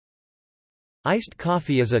Iced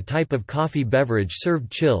coffee is a type of coffee beverage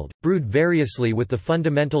served chilled, brewed variously with the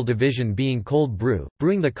fundamental division being cold brew,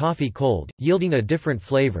 brewing the coffee cold, yielding a different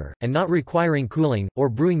flavor, and not requiring cooling, or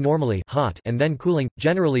brewing normally hot and then cooling,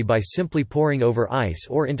 generally by simply pouring over ice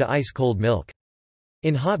or into ice-cold milk.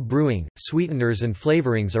 In hot brewing, sweeteners and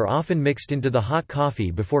flavorings are often mixed into the hot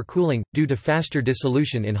coffee before cooling, due to faster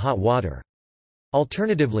dissolution in hot water.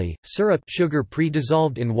 Alternatively, syrup sugar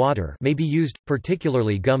pre-dissolved in water may be used,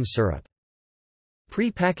 particularly gum syrup.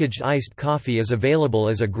 Pre-packaged iced coffee is available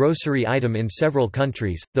as a grocery item in several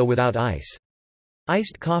countries, though without ice.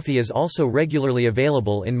 Iced coffee is also regularly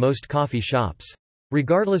available in most coffee shops.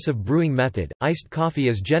 Regardless of brewing method, iced coffee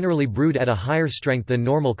is generally brewed at a higher strength than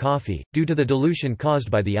normal coffee, due to the dilution caused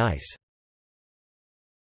by the ice.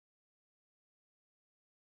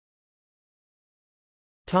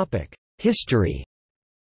 History.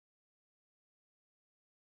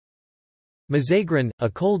 Mazagran, a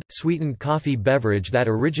cold, sweetened coffee beverage that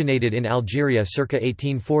originated in Algeria circa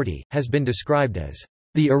 1840, has been described as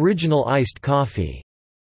the original iced coffee.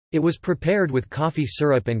 It was prepared with coffee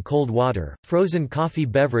syrup and cold water. Frozen coffee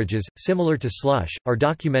beverages, similar to slush, are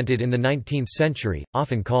documented in the 19th century,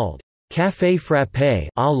 often called café frappé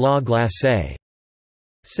à la glacée.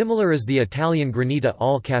 Similar as the Italian granita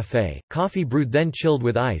al café, coffee brewed then chilled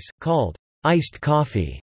with ice, called iced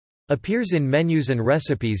coffee, appears in menus and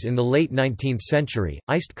recipes in the late 19th century.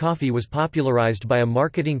 Iced coffee was popularized by a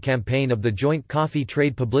marketing campaign of the Joint Coffee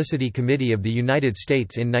Trade Publicity Committee of the United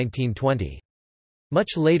States in 1920.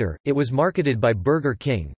 Much later, it was marketed by Burger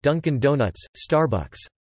King, Dunkin' Donuts, Starbucks.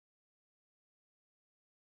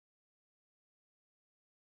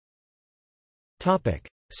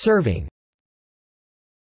 Serving.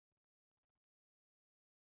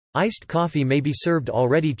 Iced coffee may be served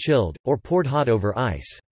already chilled, or poured hot over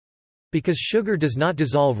ice. Because sugar does not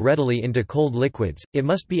dissolve readily into cold liquids, it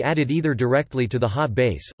must be added either directly to the hot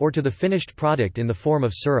base, or to the finished product in the form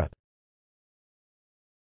of syrup.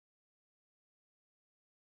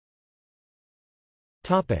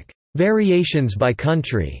 Variations by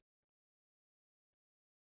country.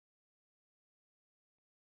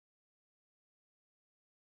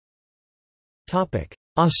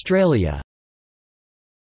 Australia.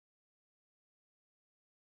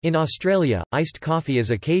 In Australia, iced coffee is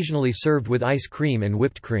occasionally served with ice cream and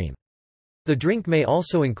whipped cream. The drink may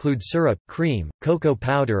also include syrup, cream, cocoa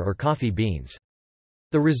powder or coffee beans.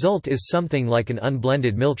 The result is something like an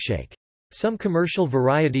unblended milkshake. Some commercial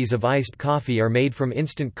varieties of iced coffee are made from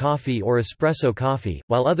instant coffee or espresso coffee,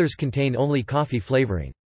 while others contain only coffee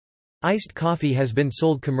flavoring. Iced coffee has been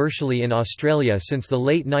sold commercially in Australia since the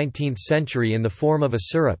late 19th century in the form of a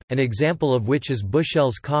syrup, an example of which is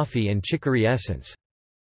Bushell's coffee and chicory essence.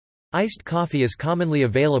 Iced coffee is commonly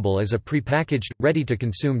available as a prepackaged,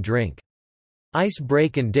 ready-to-consume drink. Ice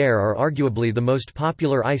Break and Dare are arguably the most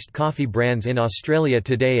popular iced coffee brands in Australia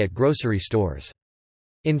today at grocery stores.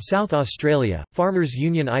 In South Australia, Farmers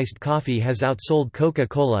Union iced coffee has outsold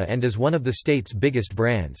Coca-Cola and is one of the state's biggest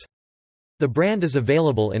brands. The brand is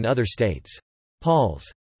available in other states. Paul's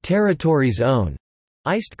Territory's Own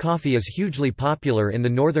iced coffee is hugely popular in the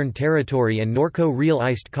Northern Territory, and Norco Real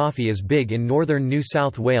iced coffee is big in northern New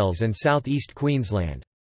South Wales and southeast Queensland.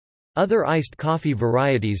 Other iced coffee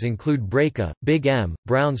varieties include Breaka, Big M,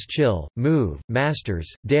 Brown's Chill, Move,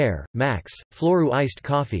 Masters, Dare, Max, Floru iced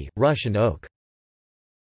coffee, Rush and Oak.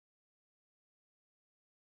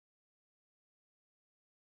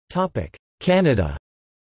 Canada.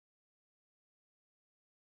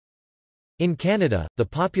 In Canada, the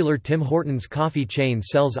popular Tim Hortons coffee chain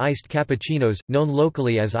sells iced cappuccinos, known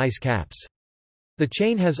locally as ice caps. The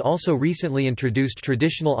chain has also recently introduced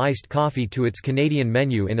traditional iced coffee to its Canadian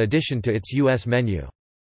menu in addition to its U.S. menu.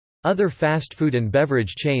 Other fast food and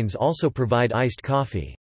beverage chains also provide iced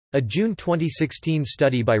coffee. A June 2016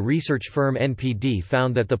 study by research firm NPD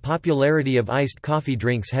found that the popularity of iced coffee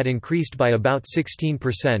drinks had increased by about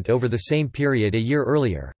 16% over the same period a year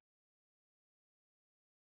earlier.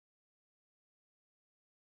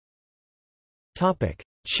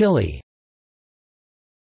 Chile.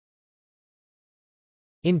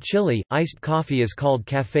 In Chile, iced coffee is called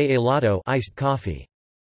café helado, iced coffee.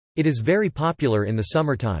 It is very popular in the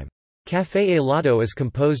summertime. Café helado is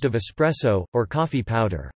composed of espresso, or coffee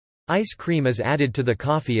powder. Ice cream is added to the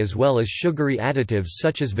coffee as well as sugary additives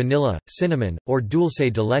such as vanilla, cinnamon, or dulce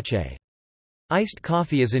de leche. Iced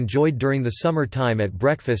coffee is enjoyed during the summer time at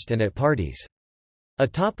breakfast and at parties. A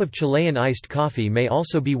top of Chilean iced coffee may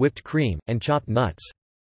also be whipped cream, and chopped nuts.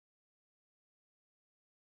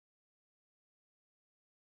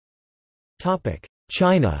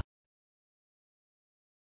 China.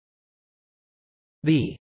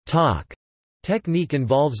 The talk Technique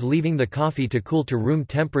involves leaving the coffee to cool to room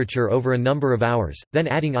temperature over a number of hours, then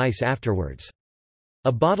adding ice afterwards.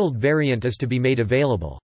 A bottled variant is to be made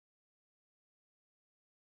available.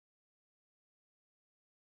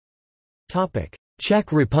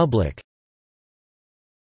 Czech Republic.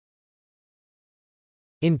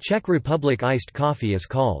 In Czech Republic, iced coffee is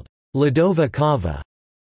called ledová káva.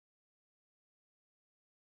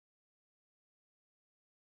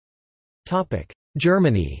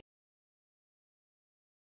 Germany.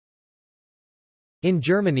 In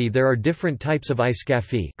Germany there are different types of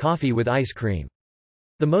Eiscafé, coffee with ice cream.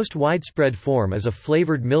 The most widespread form is a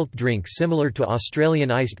flavored milk drink similar to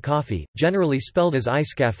Australian iced coffee, generally spelled as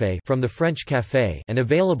Eiscafé from the French café, and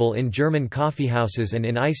available in German coffeehouses and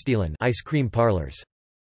in Eisdielen, ice cream parlors.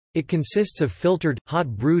 It consists of filtered, hot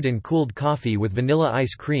brewed and cooled coffee with vanilla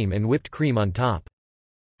ice cream and whipped cream on top.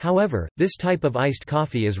 However, this type of iced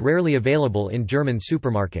coffee is rarely available in German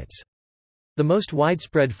supermarkets. The most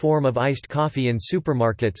widespread form of iced coffee in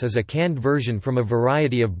supermarkets is a canned version from a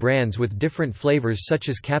variety of brands with different flavors such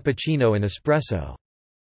as cappuccino and espresso.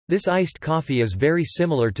 This iced coffee is very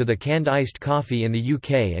similar to the canned iced coffee in the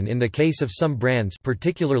UK and in the case of some brands,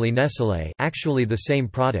 particularly Nestlé, actually the same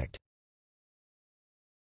product.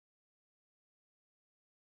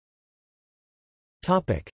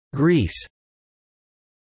 Greece.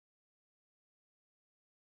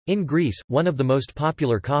 In Greece, one of the most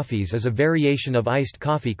popular coffees is a variation of iced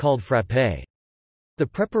coffee called frappé. The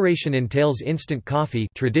preparation entails instant coffee,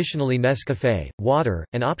 traditionally Nescafé, water,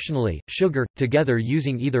 and optionally, sugar, together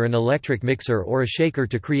using either an electric mixer or a shaker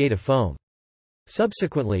to create a foam.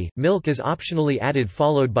 Subsequently, milk is optionally added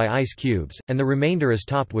followed by ice cubes, and the remainder is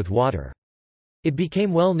topped with water. It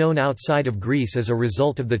became well known outside of Greece as a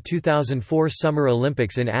result of the 2004 Summer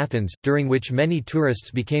Olympics in Athens, during which many tourists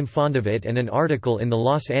became fond of it, and an article in the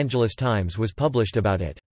Los Angeles Times was published about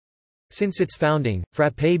it. Since its founding,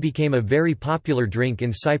 frappé became a very popular drink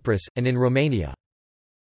in Cyprus, and in Romania.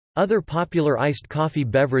 Other popular iced coffee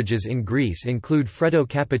beverages in Greece include freddo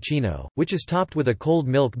cappuccino, which is topped with a cold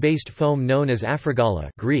milk-based foam known as afrogala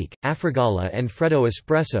Greek, afrogala, and freddo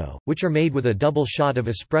espresso, which are made with a double shot of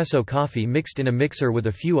espresso coffee mixed in a mixer with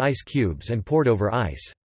a few ice cubes and poured over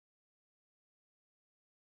ice.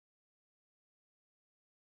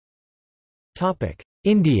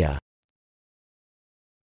 India.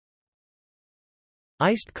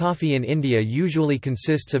 Iced coffee in India usually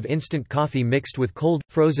consists of instant coffee mixed with cold,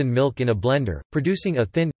 frozen milk in a blender, producing a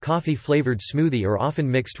thin, coffee-flavored smoothie, or often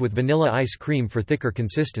mixed with vanilla ice cream for thicker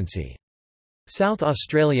consistency. South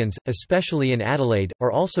Australians, especially in Adelaide,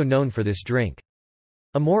 are also known for this drink.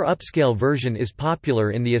 A more upscale version is popular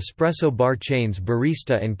in the espresso bar chains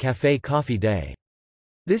Barista and Café Coffee Day.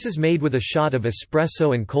 This is made with a shot of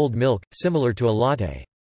espresso and cold milk, similar to a latte.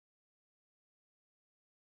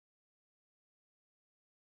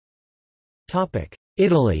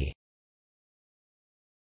 Italy.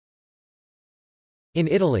 In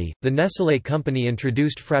Italy, the Nestlé company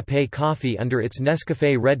introduced frappé coffee under its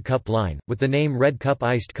Nescafé Red Cup line, with the name Red Cup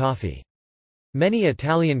iced coffee. Many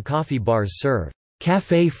Italian coffee bars serve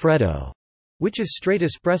café freddo, which is straight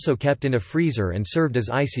espresso kept in a freezer and served as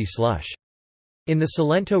icy slush. In the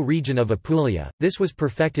Salento region of Apulia, this was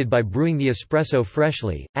perfected by brewing the espresso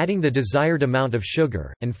freshly, adding the desired amount of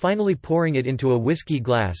sugar, and finally pouring it into a whiskey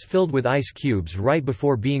glass filled with ice cubes right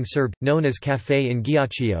before being served, known as café in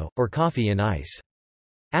ghiaccio, or coffee in ice.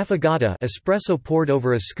 Affogato, espresso poured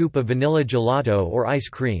over a scoop of vanilla gelato or ice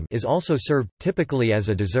cream, is also served, typically as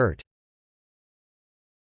a dessert.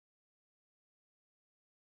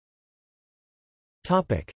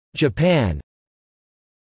 Japan.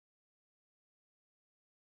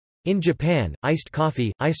 In Japan, iced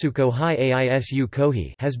coffee isuko hi aisu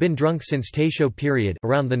kohi has been drunk since Taisho period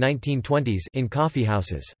around the 1920s in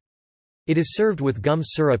coffeehouses. It is served with gum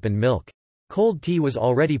syrup and milk. Cold tea was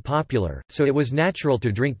already popular, so it was natural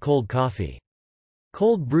to drink cold coffee.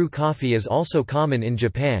 Cold brew coffee is also common in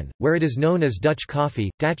Japan, where it is known as Dutch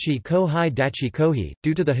coffee, dachi ko hi dachi kohi,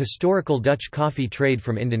 due to the historical Dutch coffee trade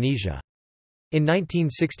from Indonesia. In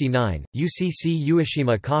 1969, UCC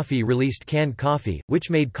Ueshima Coffee released canned coffee, which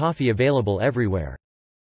made coffee available everywhere.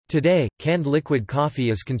 Today, canned liquid coffee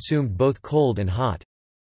is consumed both cold and hot.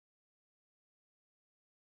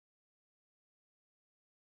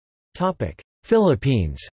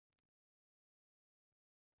 Philippines.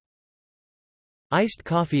 Iced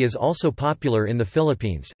coffee is also popular in the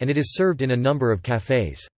Philippines, and it is served in a number of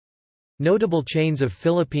cafes. Notable chains of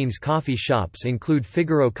Philippines coffee shops include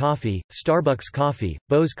Figaro Coffee, Starbucks Coffee,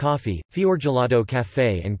 Bose Coffee, Fiorgelato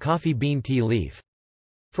Café and Coffee Bean Tea Leaf.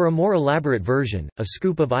 For a more elaborate version, a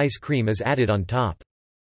scoop of ice cream is added on top.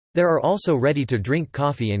 There are also ready-to-drink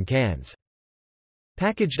coffee in cans.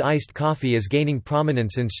 Packaged iced coffee is gaining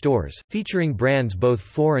prominence in stores, featuring brands both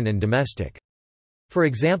foreign and domestic. For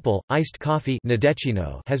example, iced coffee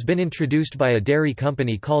has been introduced by a dairy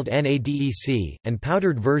company called NADEC, and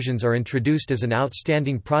powdered versions are introduced as an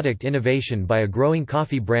outstanding product innovation by a growing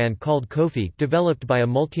coffee brand called Kofi, developed by a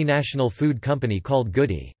multinational food company called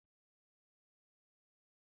Goody.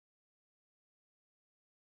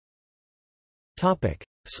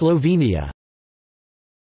 Slovenia.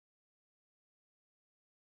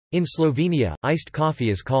 In Slovenia, iced coffee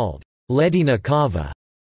is called ledena kava.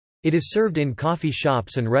 It is served in coffee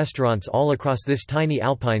shops and restaurants all across this tiny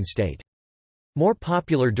alpine state. More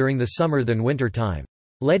popular during the summer than winter time.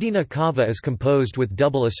 Ledena kava is composed with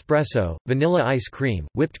double espresso, vanilla ice cream,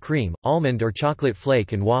 whipped cream, almond or chocolate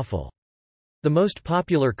flake and waffle. The most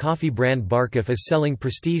popular coffee brand Barkov is selling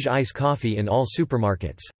prestige ice coffee in all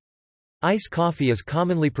supermarkets. Ice coffee is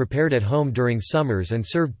commonly prepared at home during summers and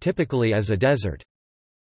served typically as a dessert.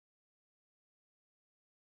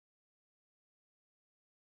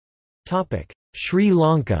 Sri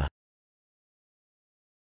Lanka.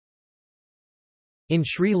 In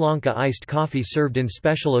Sri Lanka, iced coffee served in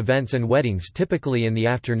special events and weddings typically in the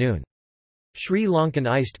afternoon. Sri Lankan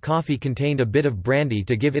iced coffee contained a bit of brandy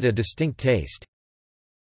to give it a distinct taste.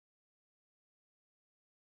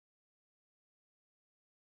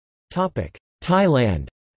 Thailand.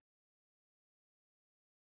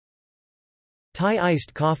 Thai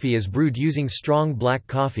iced coffee is brewed using strong black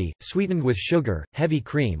coffee, sweetened with sugar, heavy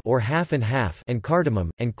cream or half and half, and cardamom,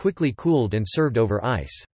 and quickly cooled and served over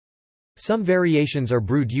ice. Some variations are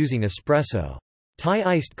brewed using espresso. Thai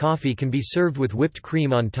iced coffee can be served with whipped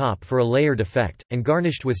cream on top for a layered effect, and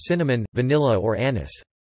garnished with cinnamon, vanilla or anise.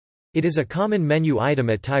 It is a common menu item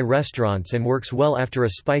at Thai restaurants and works well after a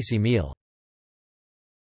spicy meal.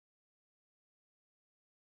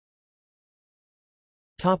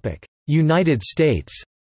 United States.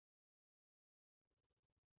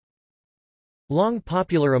 Long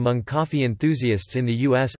popular among coffee enthusiasts in the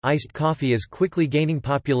U.S., iced coffee is quickly gaining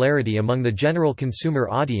popularity among the general consumer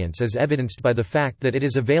audience as evidenced by the fact that it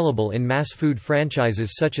is available in mass food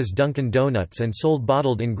franchises such as Dunkin' Donuts and sold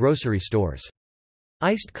bottled in grocery stores.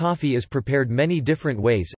 Iced coffee is prepared many different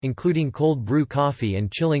ways, including cold brew coffee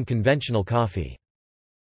and chilling conventional coffee.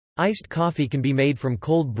 Iced coffee can be made from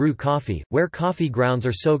cold brew coffee, where coffee grounds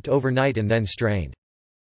are soaked overnight and then strained.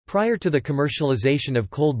 Prior to the commercialization of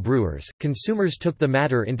cold brewers, consumers took the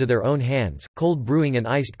matter into their own hands, cold brewing an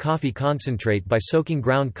iced coffee concentrate by soaking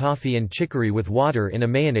ground coffee and chicory with water in a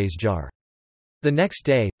mayonnaise jar. The next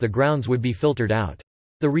day, the grounds would be filtered out.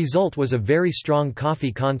 The result was a very strong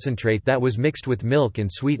coffee concentrate that was mixed with milk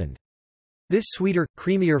and sweetened. This sweeter,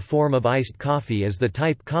 creamier form of iced coffee is the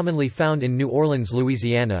type commonly found in New Orleans,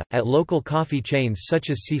 Louisiana, at local coffee chains such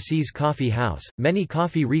as CC's Coffee House. Many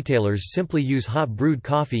coffee retailers simply use hot brewed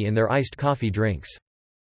coffee in their iced coffee drinks.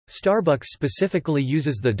 Starbucks specifically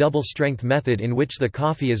uses the double-strength method in which the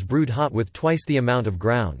coffee is brewed hot with twice the amount of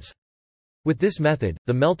grounds. With this method,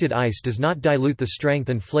 the melted ice does not dilute the strength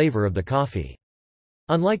and flavor of the coffee.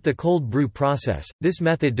 Unlike the cold brew process, this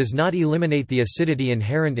method does not eliminate the acidity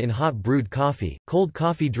inherent in hot brewed coffee. Cold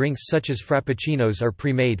coffee drinks such as frappuccinos are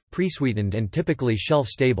pre-made, pre-sweetened and typically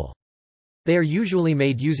shelf-stable. They are usually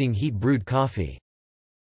made using heat brewed coffee.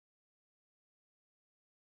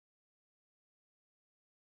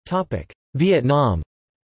 Vietnam.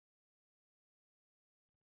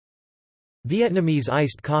 Vietnamese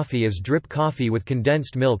iced coffee is drip coffee with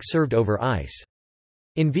condensed milk served over ice.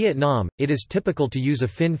 In Vietnam, it is typical to use a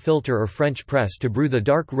fin filter or French press to brew the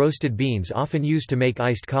dark roasted beans often used to make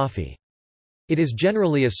iced coffee. It is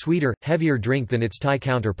generally a sweeter, heavier drink than its Thai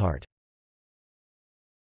counterpart.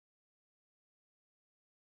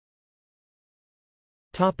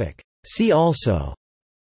 See also: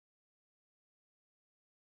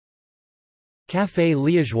 Café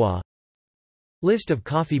liégeois, List of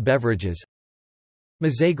coffee beverages,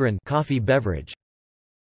 Mazagran coffee beverage.